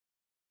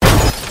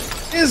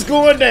It's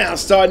going down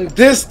starting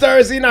this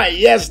Thursday night.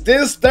 Yes,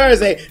 this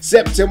Thursday,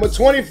 September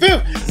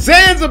 25th.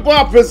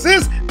 Zanzibar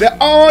presents the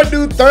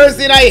all-new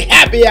Thursday night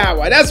happy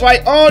hour. That's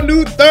right,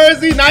 all-new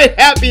Thursday night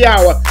happy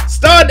hour.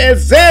 Starting at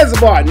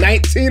Zanzibar,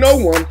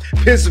 1901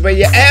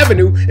 Pennsylvania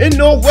Avenue in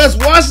Northwest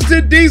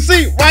Washington,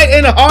 D.C., right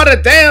in the heart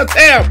of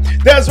downtown.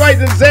 That's right,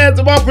 the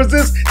Zanzibar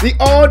presents the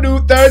all-new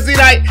Thursday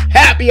night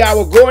happy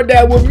hour. Going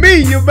down with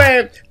me, your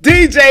man,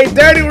 DJ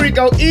Dirty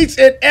Rico, each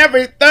and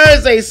every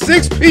Thursday,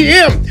 6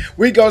 p.m.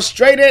 We go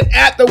straight in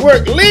after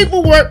work. Leave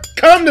for work,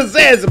 come to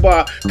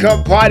Zanzibar.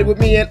 Come party with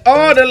me and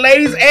all the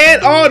ladies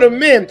and all the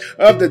men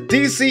of the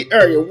D.C.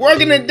 area.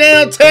 Working in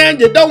downtown,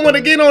 you don't want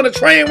to get on the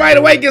train right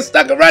away, get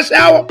stuck in rush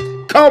hour?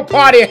 Come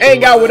party and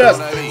hang out with us.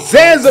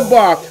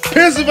 Zanzibar,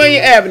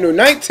 Pennsylvania Avenue,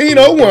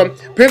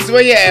 1901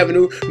 Pennsylvania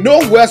Avenue,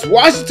 Northwest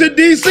Washington,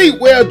 D.C.,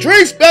 where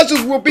drink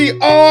specials will be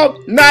all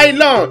night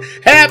long.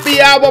 Happy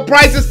hour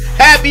prices,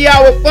 happy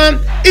hour fun,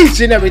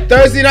 each and every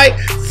Thursday night.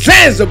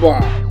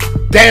 Zanzibar,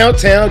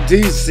 downtown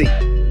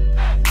D.C.